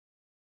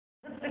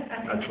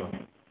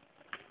Excellent.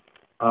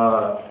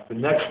 The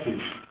next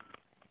piece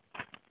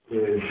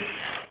is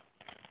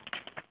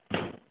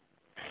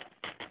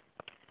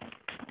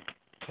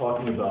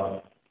talking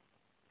about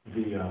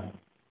the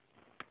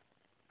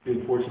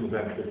unfortunate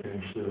events that can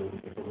ensue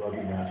if a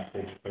rugby match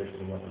takes place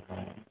in a leper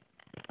colony.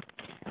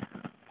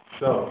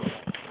 So,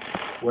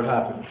 what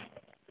happens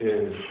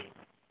is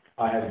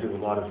I had to do a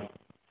lot of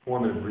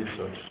formative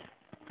research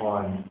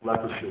on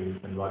leprosy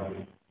and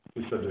rugby,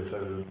 two subjects I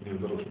knew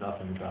little to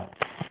nothing about.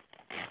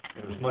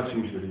 It was much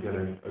easier to get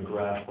a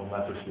grasp on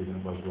leprosy than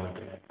it was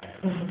rugby.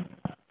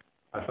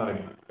 I found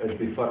it as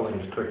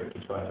befuddling as cricket to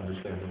try to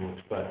understand the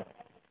rules, but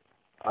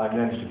I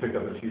managed to pick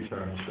up a few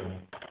terms and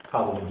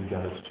cobble them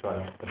together to try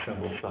to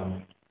assemble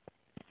some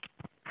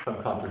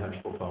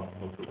comprehensible poem,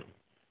 hopefully.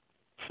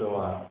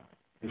 So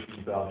this is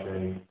about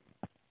a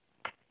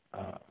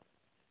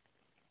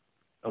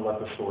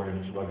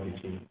leprosaurian's rugby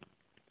team,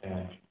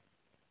 and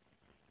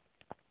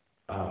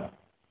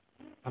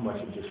how much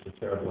it's just a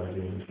terrible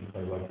idea when you can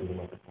play rugby with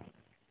a leprechaun.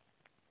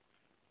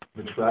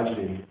 The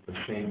tragedy of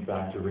St.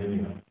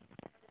 Bacteremia,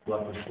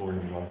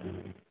 leprosaurian rugby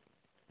league.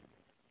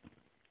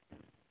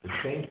 The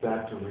St.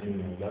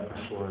 Bacteremia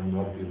leprosaurian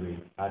rugby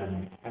league had an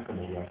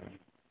impeccable record,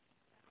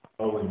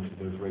 owing to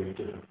their great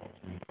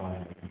difficulty in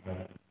finding a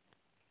competitor.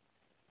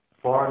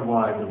 Far and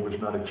wide, there was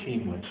not a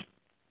team which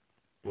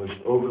was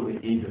overly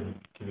eager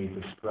to meet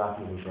the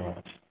scrofulous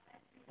odds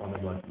on the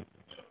rugby pitch.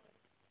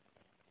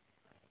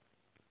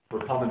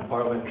 For common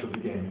parlance of the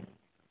game,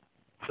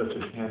 such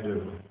as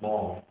handover,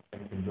 maul,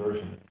 and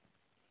conversion,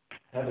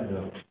 heaven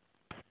knows,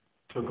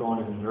 took on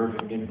an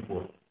unnerving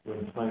import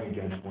when playing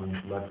against one's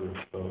leprous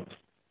foes.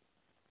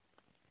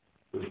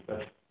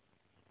 That's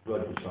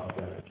rugby talk,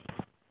 that is.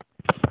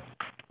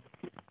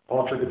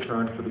 All took a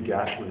turn for the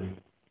ghastly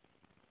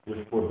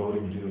with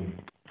foreboding doom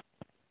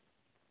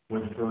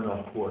when thrown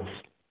off course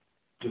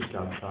just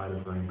outside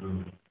of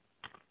Rangoon.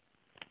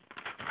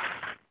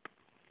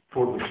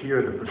 For it was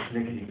here that the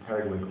persnickety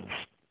periwinkles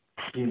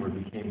steamer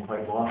became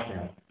quite lost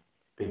and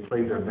they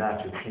played their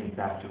match at St.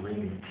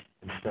 Bacteremia's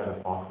instead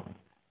of Auckland.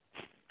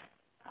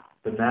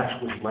 The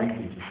match was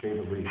lengthy to say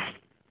the least,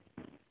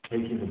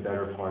 taking the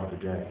better part of the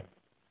day,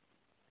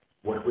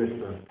 what with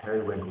the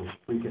periwinkles'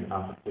 frequent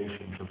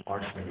applications of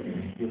arsenic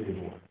and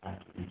heliovore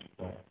after each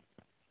play.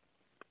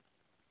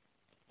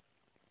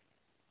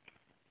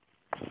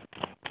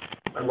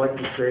 I'd like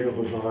to say the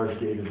Lazars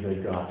gave as they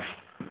got,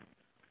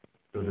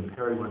 though the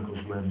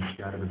periwinkles' limbs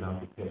scattered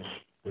about the pitch,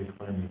 they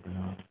claimed it were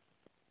not.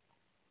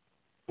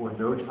 For in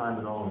no time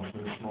at all, it's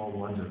no small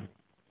wonder,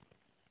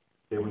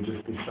 they were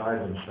just beside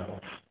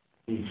themselves,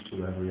 each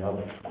to every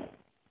other.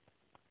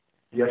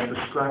 Yes,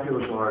 the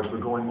scrofulous R's were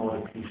going all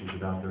to pieces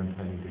about their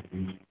impending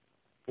defeat,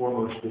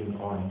 foremost being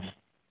arms,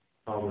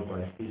 followed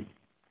by feet.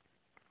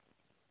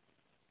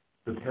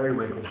 The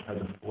periwinkles had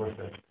to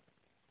forfeit,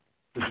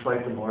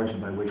 despite the margin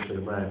by which they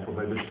led, for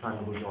by this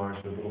time the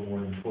Lazars were little more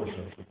than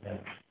torsos with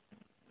heads.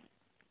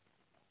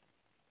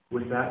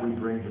 With that, we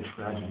bring the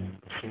tragedy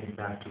of St.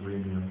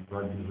 Bacteremia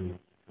Rugby League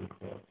to a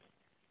close.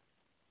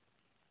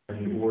 And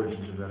the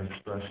origins of that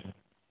expression,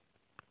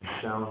 the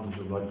sound of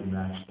the rugby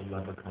match, the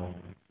leprechaun,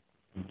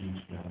 we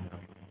each now know.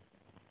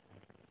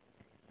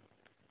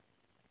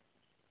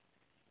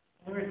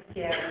 We're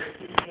scattered.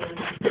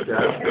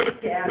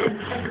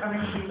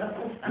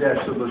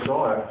 Yeah, so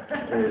Lazar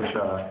is,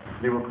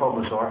 they were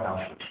called Lazar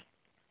houses.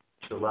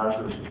 So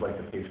Lazarus is like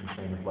the patron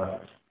saint of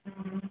lepers.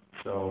 Mm-hmm.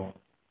 So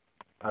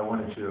I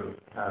wanted to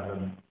have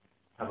them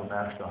have a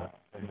mascot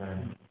and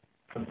then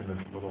something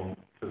that's a little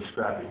so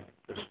scrappy.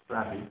 They're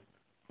scrappy,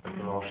 but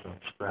they're also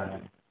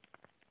scrappy.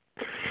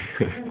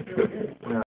 Yeah.